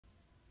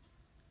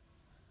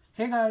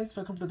Hey guys,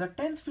 welcome to the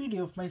 10th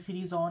video of my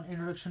series on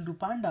Introduction to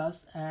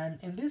Pandas, and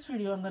in this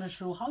video I'm going to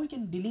show how we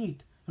can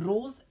delete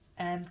rows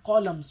and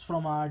columns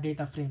from our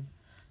data frame.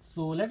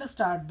 So let us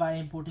start by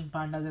importing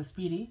Pandas as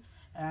PD,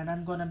 and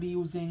I'm going to be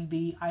using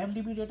the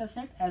IMDb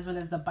dataset as well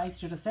as the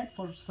Bytes dataset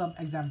for some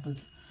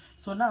examples.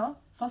 So now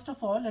first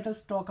of all, let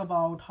us talk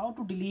about how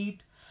to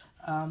delete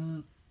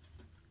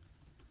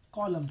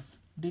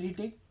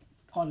deleting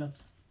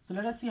columns. So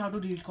let us see how to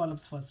delete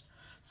columns first.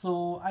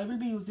 So I will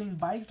be using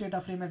Bytes data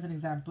frame as an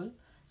example.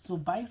 So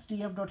bytes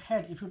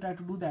df.head, if you try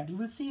to do that, you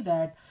will see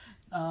that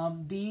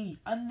the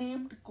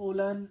unnamed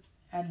colon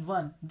and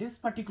 1, this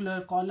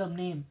particular column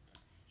name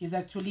is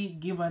actually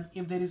given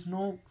if there is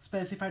no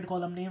specified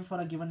column name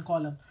for a given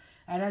column.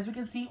 And as you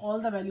can see, all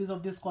the values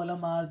of this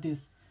column are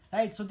this,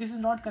 right? So this is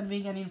not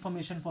conveying any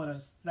information for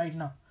us right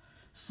now.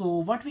 So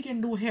what we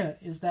can do here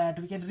is that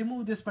we can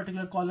remove this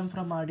particular column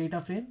from our data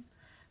frame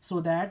so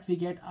that we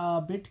get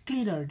a bit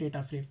cleaner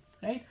data frame,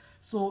 right?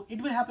 So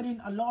it will happen in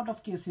a lot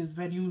of cases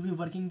where you will be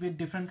working with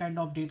different kind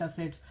of data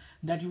sets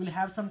that you will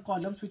have some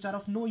columns which are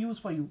of no use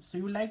for you. So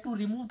you would like to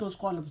remove those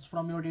columns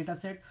from your data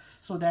set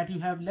so that you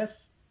have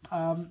less,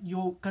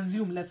 you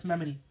consume less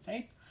memory,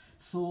 right?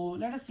 So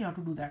let us see how to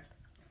do that.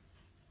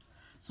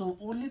 So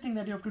only thing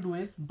that you have to do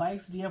is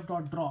bytes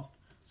df.drop.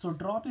 So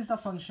drop is a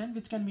function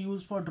which can be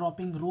used for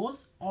dropping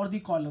rows or the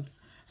columns.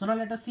 So now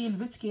let us see in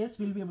which case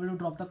we'll be able to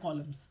drop the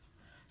columns.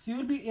 So you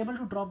will be able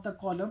to drop the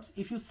columns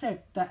if you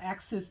set the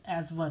axis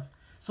as 1.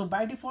 So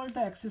by default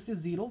the axis is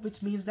 0,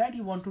 which means that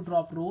you want to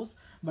drop rows.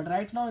 But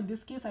right now in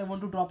this case I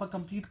want to drop a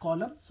complete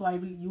column. So I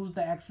will use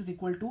the axis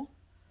equal to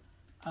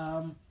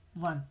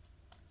 1.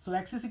 So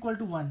axis equal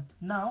to 1.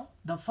 Now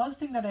the first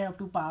thing that I have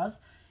to pass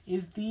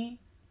is the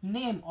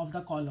name of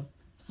the column.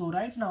 So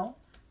right now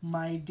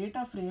my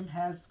data frame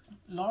has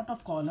lot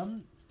of columns.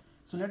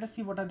 So let us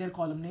see what are their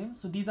column names.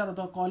 So these are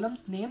the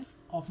columns names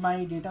of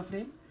my data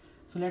frame.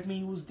 So let me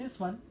use this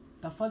one,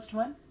 the first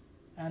one,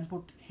 and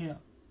put here.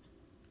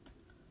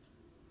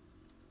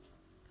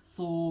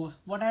 So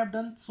what I have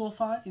done so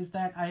far is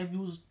that I have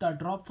used the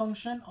drop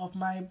function of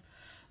my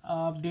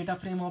data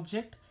frame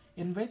object,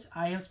 in which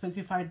I have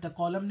specified the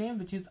column name,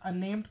 which is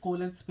unnamed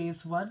colon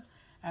space 1,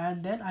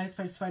 and then I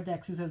specified the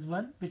axis as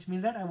 1, which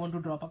means that I want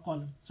to drop a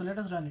column. So let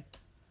us run it.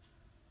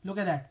 Look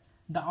at that.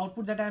 The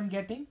output that I am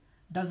getting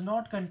does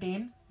not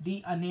contain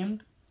the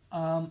unnamed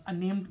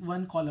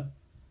one column.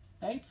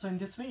 Right, so in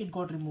this way it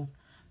got removed.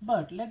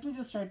 But let me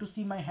just try to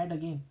see my head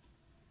again.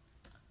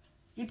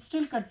 It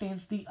still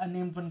contains the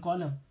unnamed one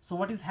column. So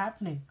what is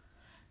happening?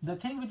 The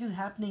thing which is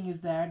happening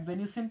is that when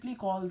you simply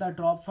call the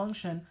drop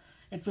function,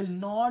 it will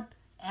not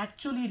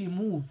actually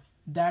remove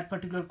that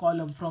particular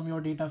column from your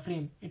data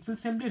frame. It will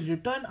simply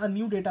return a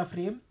new data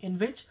frame in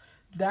which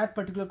that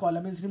particular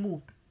column is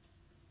removed.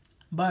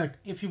 But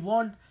if you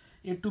want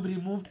it to be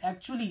removed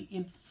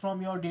actually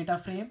from your data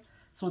frame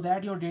so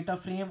that your data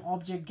frame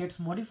object gets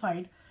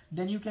modified,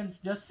 then you can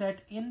just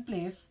set in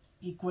place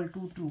equal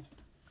to true.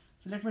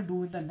 So let me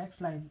do in the next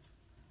line.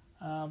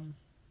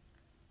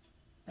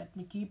 Let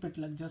me keep it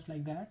like just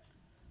like that,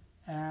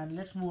 and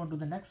let's move on to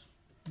the next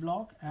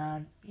block,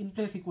 and in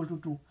place equal to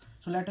true.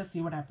 So let us see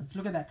what happens.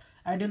 Look at that.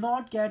 I did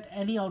not get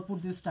any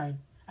output this time,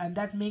 and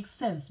that makes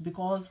sense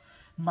because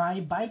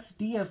my bytes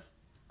df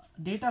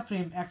data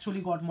frame actually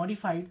got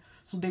modified.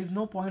 So there is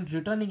no point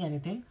returning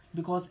anything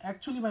because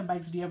actually my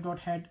bytes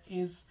df.head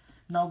is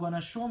now gonna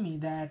show me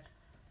that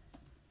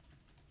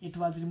it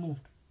was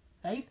removed,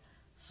 right?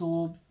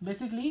 So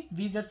basically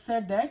we just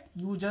said that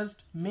you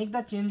just make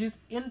the changes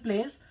in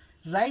place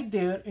right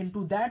there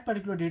into that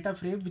particular data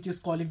frame which is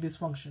calling this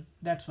function.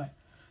 That's why.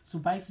 So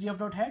bytes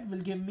df.head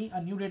will give me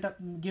a new data,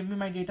 give me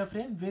my data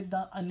frame with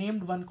the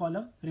unnamed one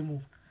column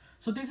removed.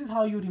 So this is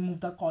how you remove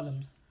the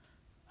columns.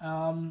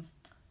 Now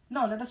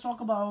let us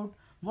talk about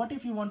what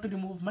if you want to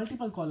remove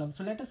multiple columns.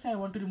 So let us say I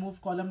want to remove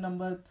column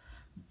number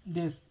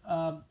this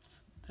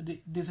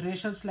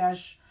racial /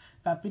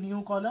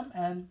 Papiniu column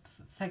and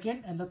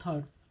second and the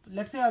third.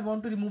 Let's say I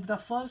want to remove the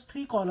first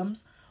 3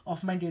 columns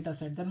of my data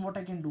set. Then what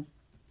I can do?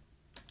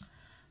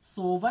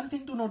 So one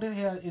thing to notice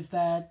here is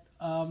that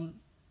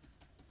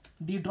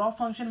the drop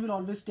function will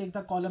always take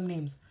the column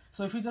names.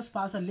 So if you just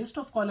pass a list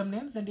of column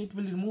names, then it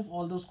will remove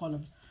all those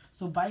columns.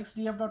 So bytes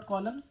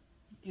df.columns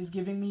is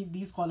giving me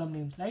these column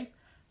names, right?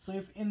 So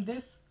if in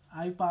this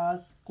I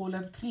pass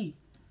colon 3,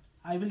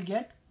 I will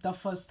get the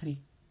first 3.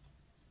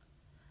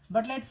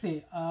 But let's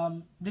say,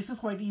 this is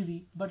quite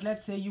easy, but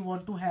let's say you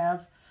want to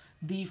have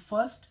the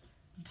first,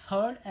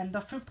 third and the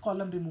 5th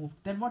column removed.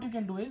 Then what you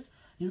can do is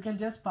you can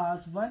just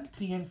pass 1,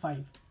 3 and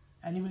 5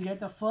 and you will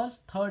get the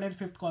first, third and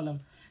 5th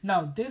column.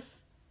 Now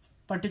this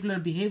particular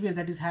behavior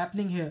that is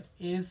happening here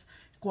is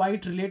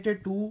quite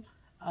related to,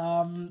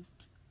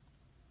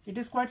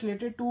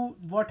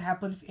 what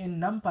happens in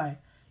NumPy.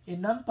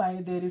 In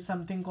NumPy there is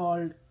something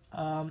called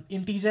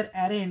integer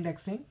array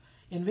indexing,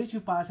 in which you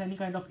pass any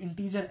kind of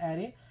integer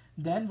array.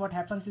 Then what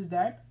happens is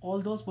that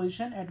all those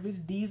positions at which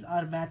these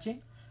are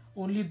matching,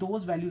 only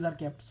those values are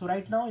kept. So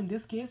right now in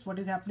this case what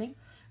is happening,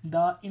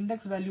 the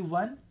index value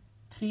 1,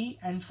 3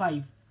 and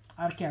 5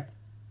 are kept.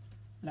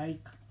 Like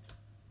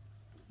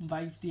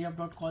bikes df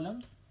dot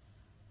columns,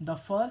 the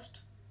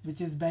first,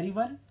 which is berry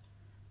one,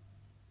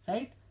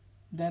 right?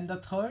 Then the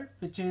third,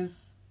 which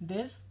is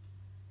this,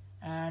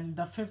 and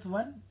the fifth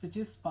one, which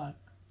is spark.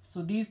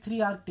 So these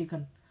three are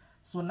taken.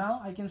 So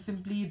now I can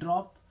simply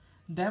drop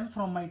them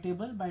from my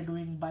table by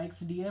doing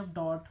bikes df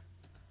dot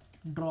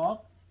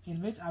drop,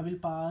 in which I will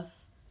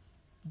pass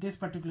this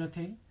particular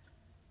thing,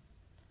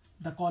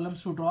 the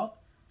columns to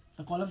drop.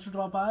 The columns to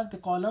drop are the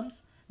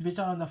columns which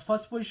are on the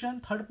first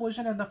position, third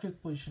position, and the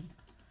fifth position,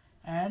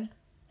 and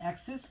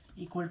axis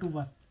equal to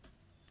 1.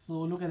 So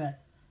look at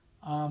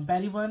that,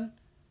 berry 1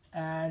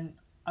 and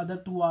other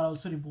 2 are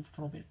also removed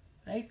from it,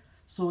 right?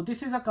 So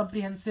this is a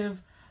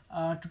comprehensive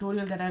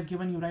tutorial that I have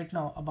given you right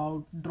now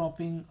about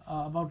dropping,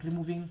 about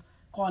removing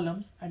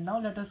columns. And now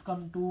let us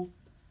come to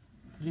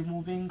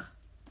removing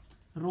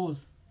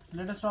rows.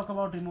 Let us talk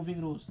about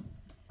removing rows.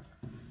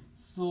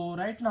 So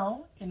right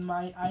now in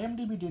my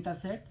IMDb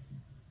dataset,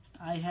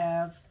 I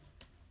have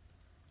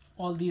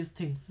all these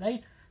things,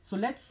 right? So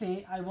let's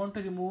say I want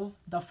to remove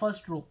the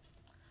first row.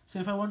 So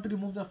if I want to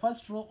remove the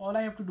first row, all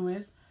I have to do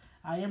is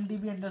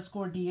IMDb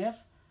underscore df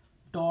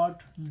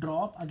dot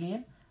drop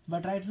again.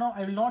 But right now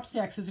I will not say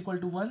axis equal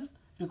to 1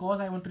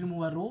 because I want to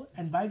remove a row,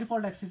 and by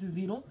default axis is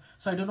 0.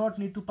 So I do not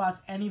need to pass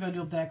any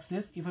value of the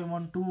axis if I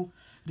want to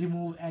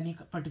remove any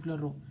particular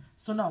row.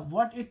 So now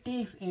what it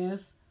takes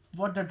is,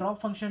 what the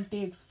drop function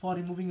takes for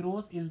removing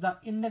rows is the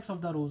index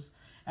of the rows.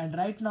 And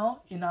right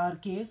now in our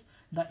case,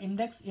 the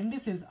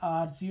indices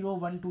are 0,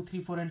 1, 2,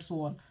 3, 4 and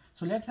so on.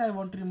 So let's say I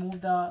want to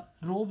remove the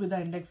row with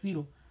the index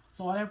 0.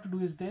 So all I have to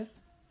do is this,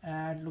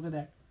 and look at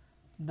that.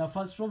 The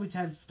first row, which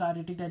has star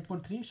rating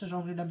 10.3,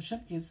 Shashank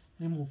Redemption, is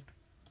removed.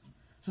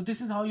 So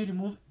this is how you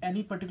remove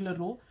any particular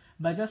row,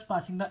 by just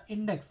passing the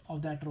index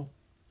of that row.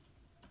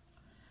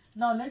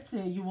 Now let's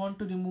say you want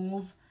to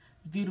remove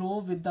the row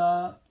with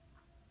the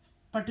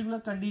particular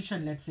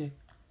condition, let's say.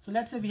 So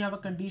let's say we have a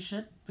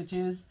condition which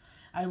is,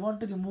 I want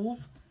to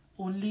remove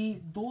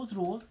only those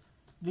rows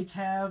which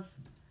have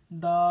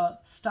the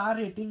star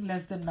rating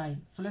less than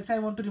 9. So let's say I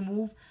want to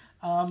remove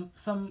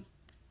some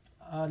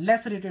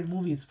less rated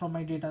movies from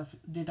my data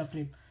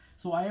frame.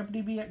 So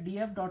IMDb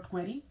df dot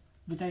query,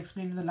 which I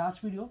explained in the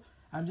last video,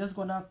 I'm just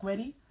gonna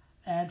query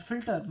and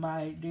filter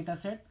my data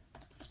set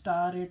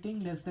star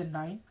rating less than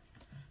 9.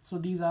 So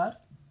these are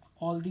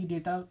all the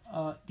data,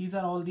 these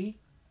are all the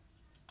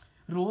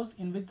rows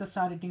in which the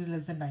star rating is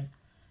less than 9,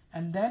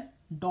 and then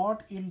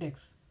dot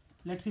index.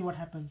 Let's see what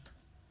happens.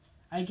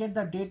 I get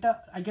the data,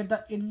 I get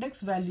the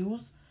index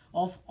values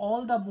of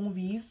all the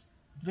movies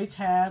which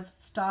have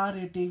star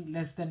rating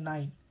less than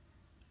 9,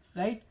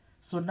 right?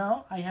 So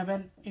now I have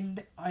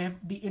I have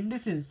the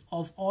indices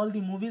of all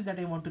the movies that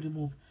I want to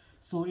remove.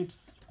 So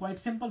it's quite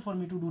simple for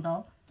me to do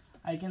now.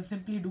 I can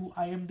simply do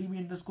IMDb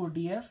underscore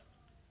df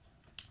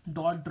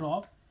dot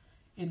drop,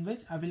 in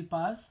which I will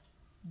pass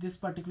this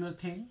particular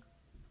thing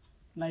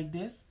like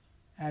this,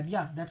 and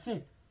yeah, that's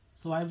it.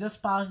 So I've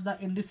just passed the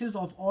indices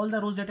of all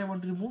the rows that I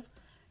want to remove,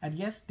 and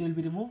yes, they will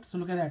be removed. So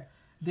look at that.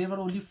 There were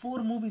only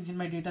 4 movies in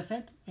my data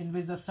set in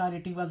which the star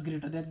rating was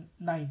greater than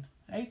 9,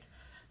 right?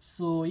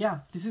 So yeah,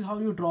 this is how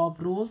you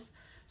drop rows.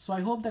 So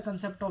I hope the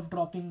concept of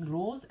dropping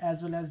rows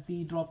as well as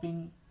the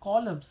dropping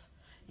columns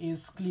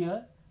is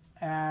clear,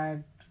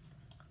 and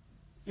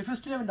if you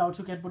still have doubts,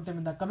 you can put them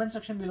in the comment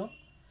section below.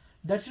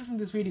 That's it from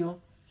this video.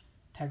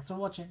 Thanks for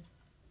watching.